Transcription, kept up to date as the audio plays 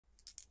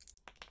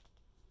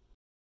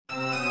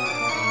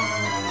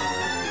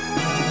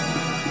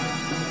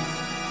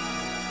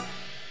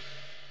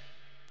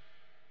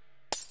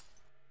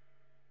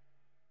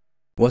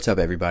What's up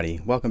everybody,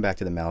 welcome back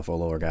to the Malifaux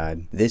lore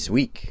guide. This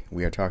week,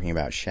 we are talking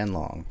about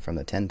Shenlong from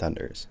the Ten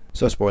Thunders.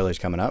 So spoilers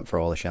coming up for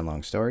all the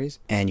Shenlong stories,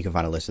 and you can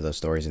find a list of those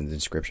stories in the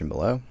description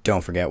below.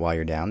 Don't forget while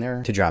you're down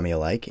there to drop me a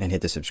like and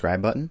hit the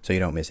subscribe button so you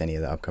don't miss any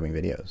of the upcoming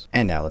videos.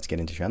 And now let's get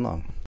into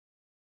Shenlong.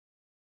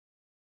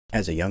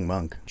 As a young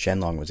monk,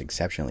 Shenlong was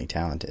exceptionally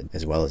talented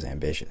as well as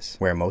ambitious.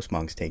 Where most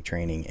monks take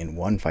training in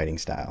one fighting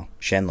style,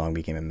 Shenlong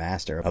became a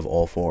master of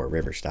all four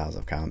river styles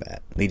of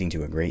combat, leading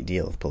to a great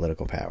deal of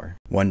political power.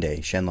 One day,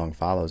 Shenlong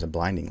follows a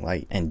blinding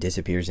light and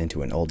disappears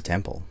into an old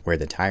temple, where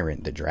the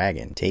tyrant, the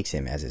dragon, takes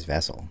him as his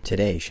vessel.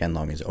 Today,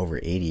 Shenlong is over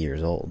 80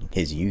 years old,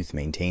 his youth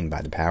maintained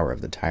by the power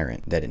of the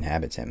tyrant that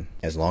inhabits him,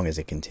 as long as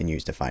it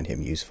continues to find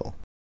him useful.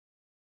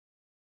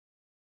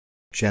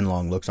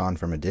 Shenlong looks on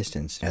from a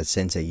distance as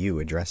Sensei Yu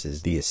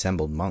addresses the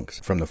assembled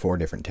monks from the four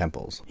different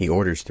temples. He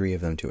orders 3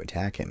 of them to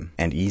attack him,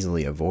 and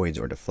easily avoids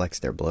or deflects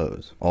their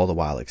blows, all the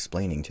while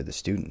explaining to the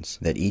students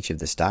that each of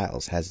the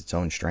styles has its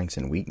own strengths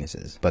and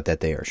weaknesses, but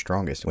that they are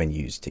strongest when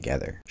used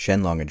together.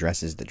 Shenlong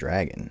addresses the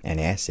dragon, and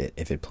asks it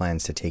if it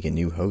plans to take a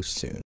new host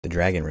soon. The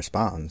dragon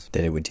responds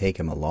that it would take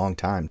him a long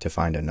time to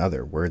find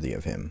another worthy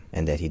of him,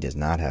 and that he does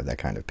not have that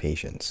kind of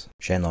patience.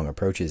 Shenlong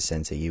approaches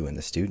Sensei Yu and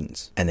the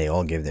students, and they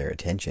all give their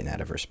attention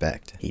out of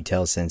respect. He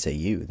tells Sensei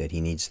Yu that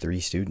he needs 3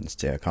 students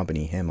to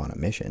accompany him on a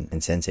mission,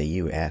 and Sensei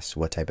Yu asks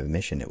what type of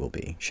mission it will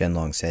be.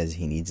 Shenlong says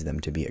he needs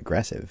them to be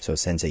aggressive, so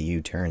Sensei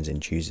Yu turns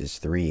and chooses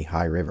 3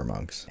 high river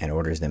monks, and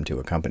orders them to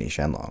accompany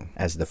Shenlong.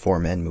 As the 4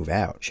 men move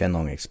out,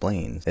 Shenlong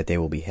explains that they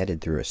will be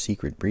headed through a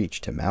secret breach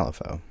to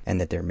Malifaux,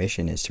 and that their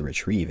mission is to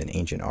retrieve an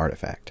ancient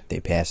artifact. They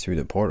pass through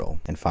the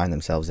portal, and find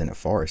themselves in a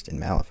forest in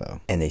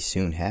Malifaux, and they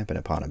soon happen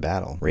upon a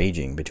battle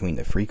raging between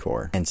the Free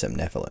Corps and some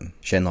Nephilim.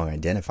 Shenlong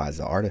identifies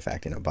the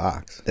artifact in a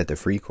box that the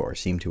Free Corps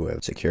seem to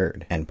have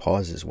secured, and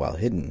pauses while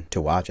hidden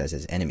to watch as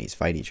his enemies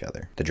fight each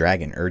other. The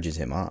dragon urges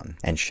him on,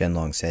 and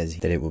Shenlong says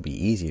that it will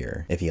be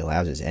easier if he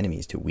allows his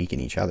enemies to weaken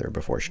each other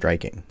before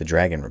striking. The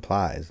dragon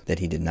replies that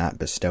he did not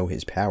bestow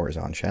his powers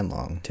on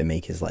Shenlong to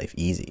make his life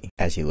easy.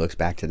 As he looks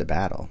back to the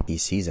battle, he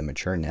sees a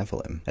mature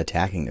Nephilim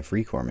attacking the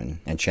Free Corpsmen,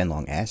 and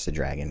Shenlong asks the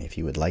dragon if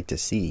he would like to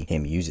see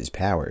him use his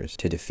powers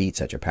to defeat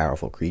such a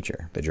powerful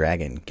creature. The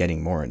dragon,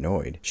 getting more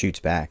annoyed, shoots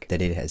back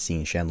that it has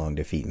seen Shenlong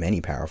defeat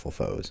many powerful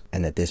foes,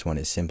 and that this one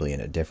is simply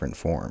in a different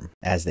form.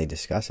 As they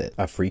discuss it,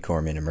 a Free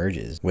Corpsman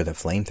emerges with a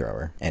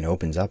flamethrower and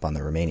opens up on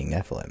the remaining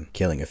Nephilim,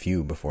 killing a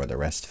few before the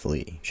rest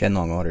flee.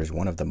 Shenlong orders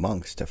one of the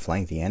monks to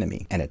flank the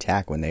enemy and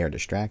attack when they are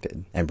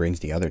distracted, and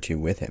brings the other 2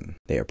 with him.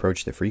 They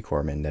approach the Free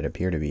Corpsmen that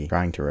appear to be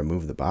trying to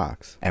remove the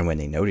box, and when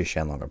they notice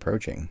Shenlong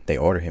approaching, they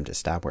order him to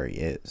stop where he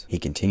is. He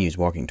continues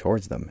walking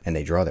towards them, and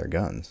they draw their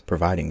guns,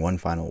 providing one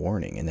final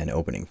warning and then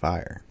opening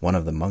fire. One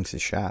of the monks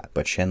is shot,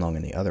 but Shenlong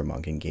and the other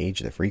monk engage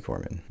the Free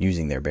Corpsmen,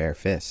 using their bare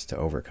fists to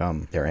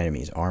overcome their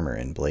enemy's armor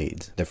and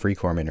blades. The Free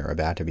Corpsmen are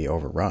about to be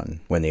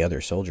overrun when the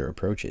other soldier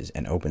approaches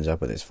and opens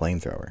up with his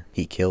flamethrower.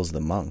 He kills the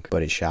monk,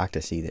 but is shocked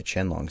to see that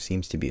Shenlong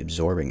seems to be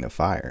absorbing the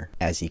fire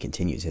as he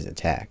continues his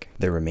attack.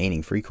 The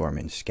remaining Free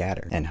Corpsmen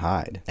scatter and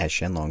hide as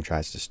Shenlong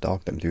tries to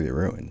stalk them through the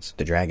ruins,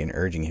 the dragon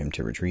urging him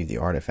to retrieve the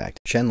artifact.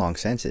 Shenlong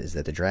senses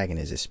that the dragon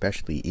is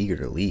especially eager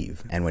to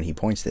leave, and when he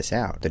points this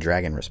out, the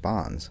dragon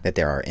responds that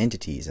there are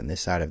entities on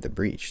this side of the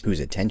breach whose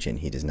attention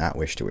he does not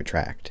wish to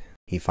attract.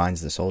 He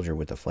finds the soldier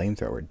with the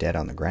flamethrower dead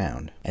on the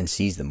ground, and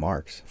sees the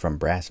marks from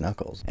brass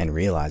knuckles, and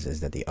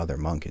realizes that the other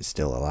monk is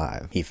still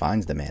alive. He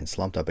finds the man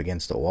slumped up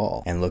against a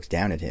wall, and looks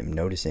down at him,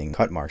 noticing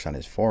cut marks on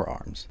his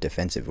forearms,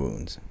 defensive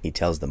wounds. He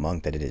tells the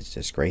monk that it is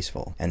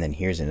disgraceful, and then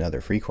hears another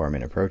Free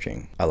Corpsman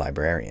approaching, a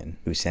librarian,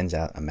 who sends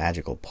out a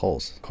magical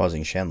pulse,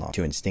 causing Shenlong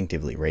to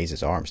instinctively raise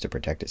his arms to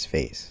protect his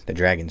face. The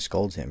dragon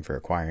scolds him for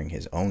acquiring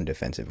his own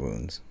defensive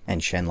wounds,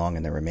 and Shenlong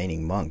and the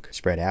remaining monk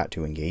spread out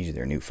to engage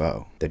their new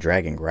foe. The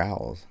dragon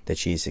growls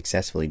that she is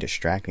successfully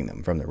distracting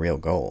them from the real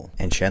goal,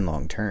 and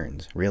Shenlong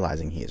turns,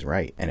 realizing he is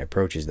right, and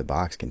approaches the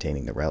box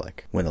containing the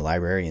relic. When the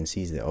librarian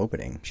sees the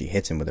opening, she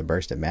hits him with a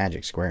burst of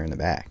magic square in the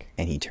back,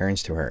 and he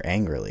turns to her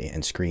angrily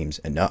and screams,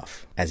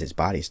 "Enough!" as his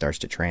body starts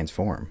to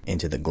transform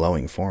into the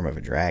glowing form of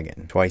a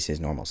dragon, twice his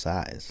normal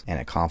size, and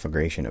a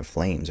conflagration of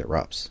flames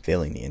erupts,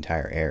 filling the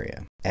entire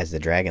area. As the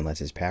dragon lets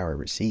his power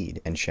recede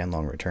and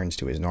Shenlong returns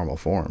to his normal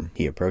form,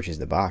 he approaches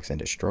the box and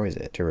destroys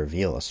it to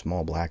reveal a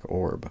small black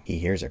orb. He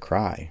hears a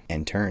cry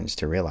and turns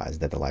to realize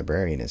that the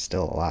librarian is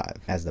still alive.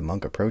 As the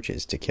monk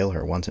approaches to kill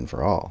her once and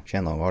for all,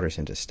 Shenlong orders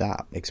him to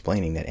stop,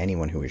 explaining that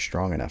anyone who is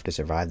strong enough to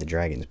survive the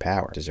dragon's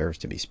power deserves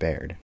to be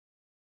spared.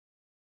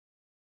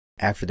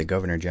 After the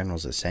Governor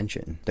General's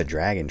ascension, the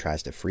dragon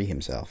tries to free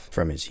himself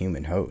from his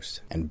human host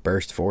and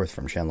burst forth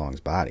from Shenlong's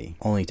body,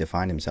 only to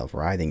find himself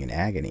writhing in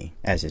agony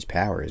as his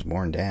power is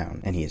worn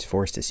down and he is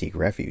forced to seek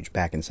refuge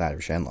back inside of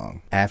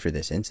Shenlong. After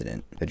this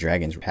incident, the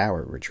dragon's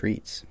power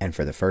retreats, and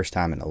for the first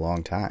time in a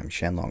long time,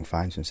 Shenlong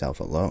finds himself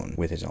alone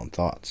with his own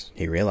thoughts.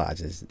 He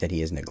realizes that he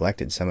has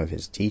neglected some of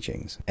his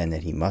teachings and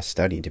that he must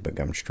study to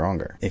become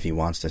stronger if he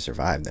wants to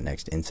survive the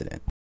next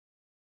incident.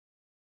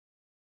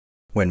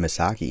 When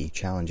Misaki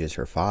challenges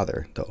her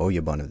father, the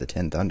Oyabun of the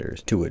Ten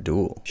Thunders, to a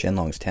duel,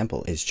 Shenlong's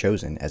temple is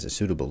chosen as a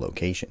suitable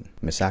location.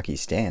 Misaki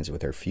stands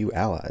with her few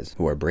allies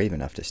who are brave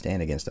enough to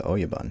stand against the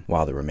Oyabun,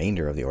 while the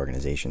remainder of the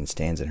organization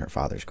stands in her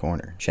father's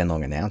corner.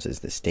 Shenlong announces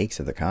the stakes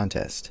of the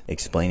contest,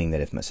 explaining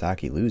that if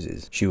Misaki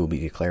loses, she will be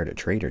declared a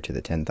traitor to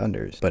the Ten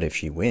Thunders, but if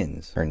she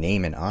wins, her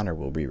name and honor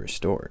will be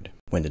restored.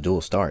 When the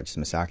duel starts,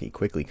 Misaki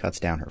quickly cuts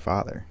down her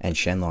father, and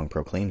Shenlong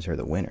proclaims her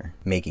the winner,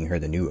 making her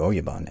the new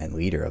Oyabun and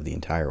leader of the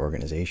entire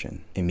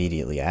organization.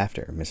 Immediately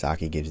after,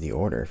 Misaki gives the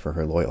order for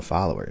her loyal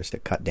followers to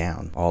cut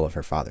down all of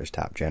her father's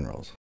top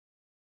generals.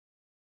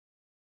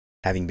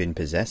 Having been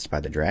possessed by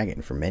the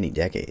dragon for many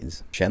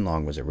decades,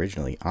 Shenlong was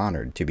originally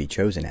honored to be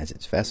chosen as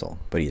its vessel,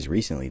 but he has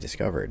recently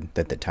discovered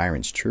that the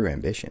tyrant's true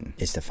ambition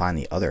is to find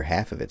the other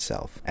half of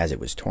itself, as it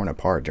was torn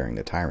apart during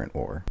the Tyrant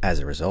War. As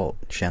a result,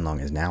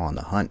 Shenlong is now on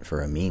the hunt for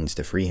a means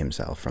to free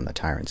himself from the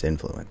tyrant's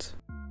influence.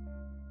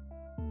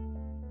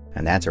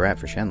 And that's a wrap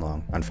for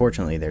Shenlong.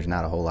 Unfortunately, there's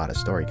not a whole lot of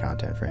story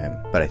content for him,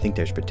 but I think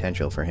there's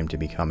potential for him to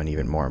become an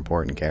even more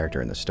important character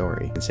in the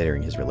story,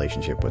 considering his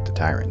relationship with the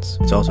tyrants.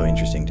 It's also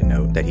interesting to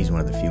note that he's one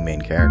of the few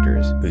main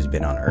characters who's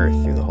been on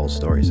Earth through the whole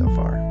story so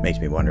far. Makes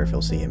me wonder if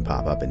he'll see him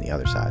pop up in the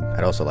other side.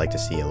 I'd also like to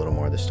see a little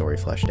more of the story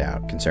fleshed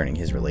out concerning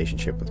his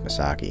relationship with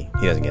Misaki.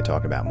 He doesn't get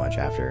talked about much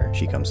after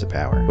she comes to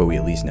power, but we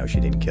at least know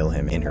she didn't kill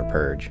him in her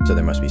purge, so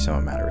there must be some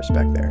amount of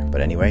respect there. But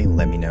anyway,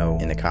 let me know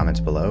in the comments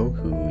below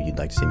who you'd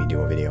like to see me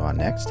do a video on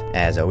next.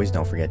 As always,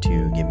 don't forget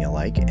to give me a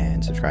like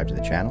and subscribe to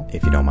the channel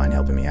if you don't mind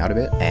helping me out a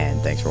bit, and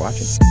thanks for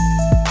watching.